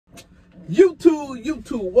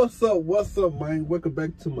YouTube, what's up, man? Welcome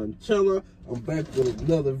back to my channel. I'm back with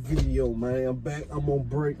another video, man. I'm on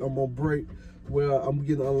break. Well, I'm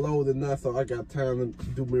getting unloaded now, so I got time to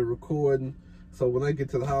do my recording. So when I get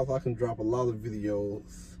to the house, I can drop a lot of videos.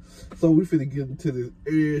 So we finna get into this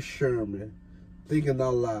Sheeran, Thinking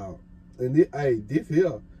Out Loud. And this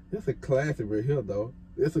here, it's a classic right here, though.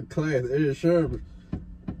 It's a classic, Sheeran.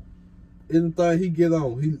 Anything he get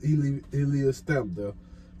on, he leave a stamp there.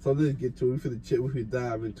 So let's get to it. We finna check, we finna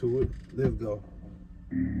dive into it. Let's go.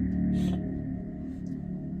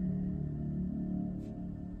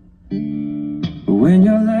 When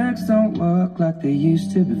your legs don't work like they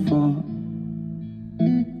used to before,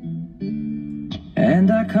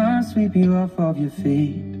 and I can't sweep you off of your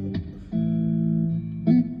feet,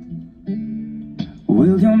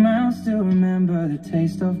 will your mouth still remember the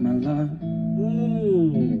taste of my love?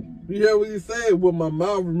 You hear what he said? Will my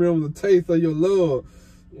mouth remember the taste of your love?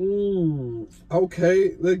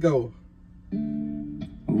 Okay, let's go.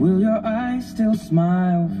 Will your eyes still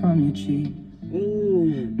smile from your cheek?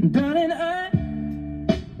 Darling, I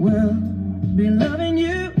will be loving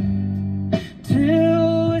you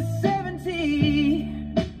till we're 70.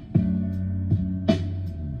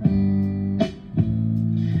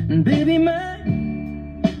 And baby, my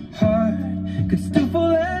heart could still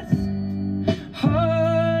fall less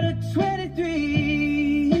hard at 23.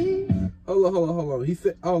 Hold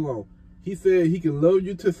on. He said he can love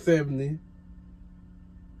you to 70.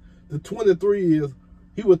 The 23 is,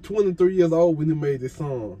 he was 23 years old when he made this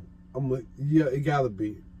song. I'm like, yeah, it gotta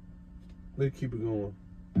be. Let's keep it going.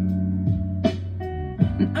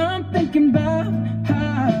 I'm thinking about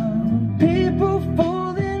how people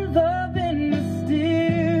fall in love in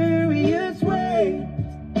mysterious ways.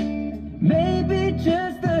 Maybe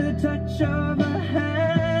just the touch of a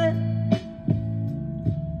hand.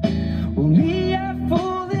 Well, me, I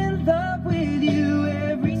fall in love with you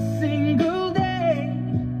every single day,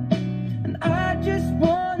 and I just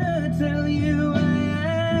wanna tell you I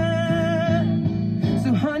am.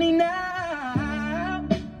 So honey, now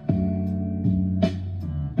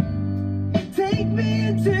take me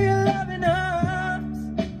into your loving arms,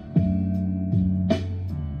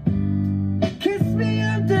 kiss me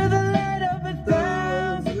under the light of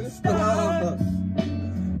 1,000 stars.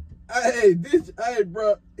 Hey,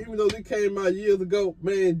 bro, even though this came out years ago,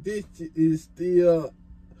 man, this shit is still,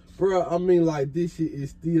 bro, I mean, like, this shit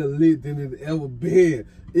is still lit than it ever been.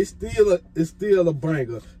 It's still a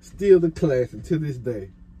banger, still the classic to this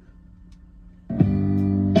day.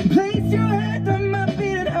 Place your hand on my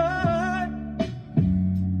beating heart,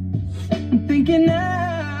 I'm thinking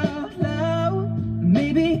out loud.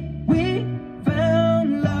 Maybe we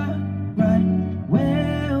found love right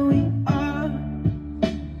where we are.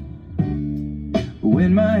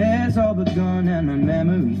 When my hair's all but gone and my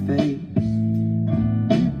memory fades,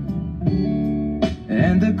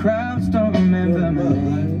 and the crowds don't remember my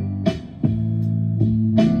name,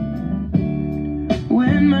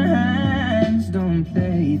 when my hands don't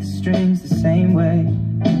play the strings the same way,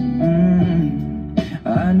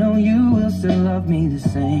 I know you will still love me the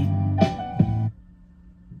same.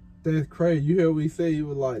 That's crazy. You heard what he said? He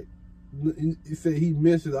was like, he said he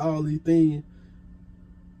mentioned all these things,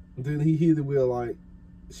 and then he hit it with like,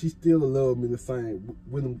 she still love me the same.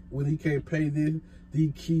 When he can't pay this,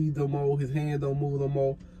 these keys no more, his hand don't move no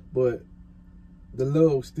more, but the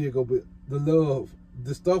love still go. But the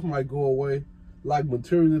stuff might go away, like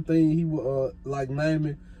material thing he would like name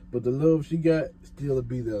it, but the love she got still to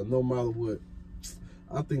be there no matter what.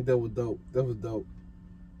 I think that was dope. That was dope.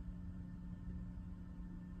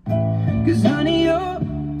 'Cause honey, your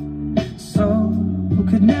soul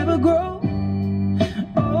could never grow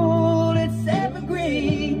old, it's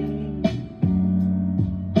evergreen.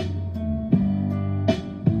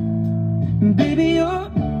 Baby, your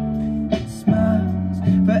smile's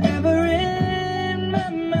forever in my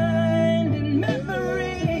mind and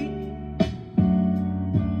memory.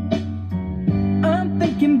 I'm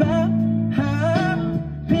thinking about how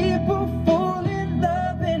people fall in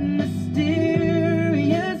love in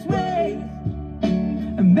mysterious ways,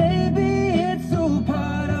 and maybe it's all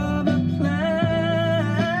part of a plan.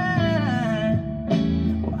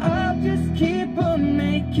 Well, I'll just keep on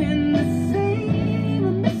making the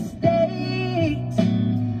same mistakes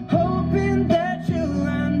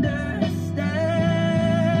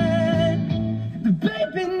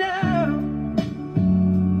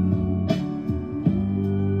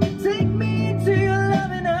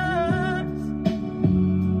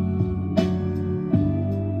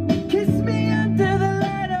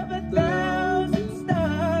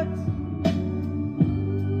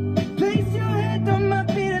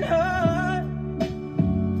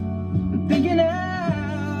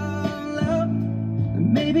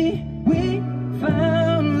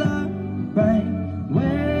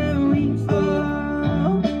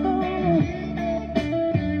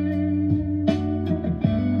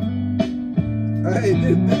Hey,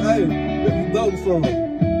 this is a dope song.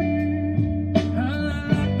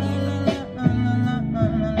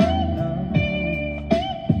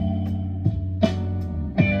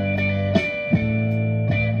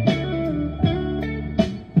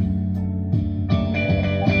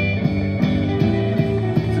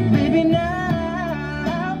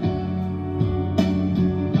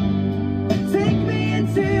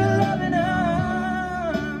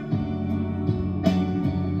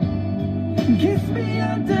 Kiss me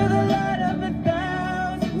under the light of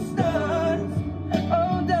 1,000 stars.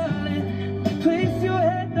 Oh darling, place your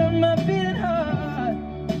head on my beating heart.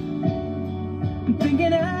 I'm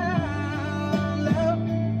thinking out loud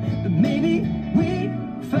that maybe we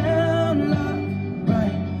found love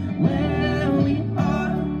right where we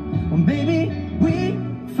are. Or maybe we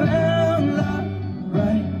found love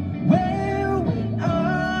right where we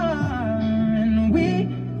are. And we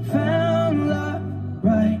found love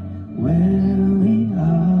right where we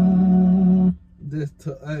are.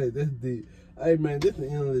 That's deep. Hey man, this is the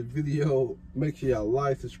end of the video. Make sure y'all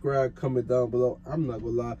like, subscribe, comment down below. I'm not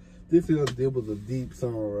gonna lie, this was a deep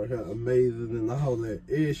song right here, amazing and all that.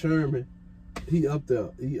 Ed Sheeran, he up there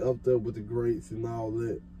with the greats and all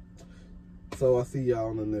that. So I see y'all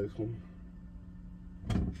on the next one.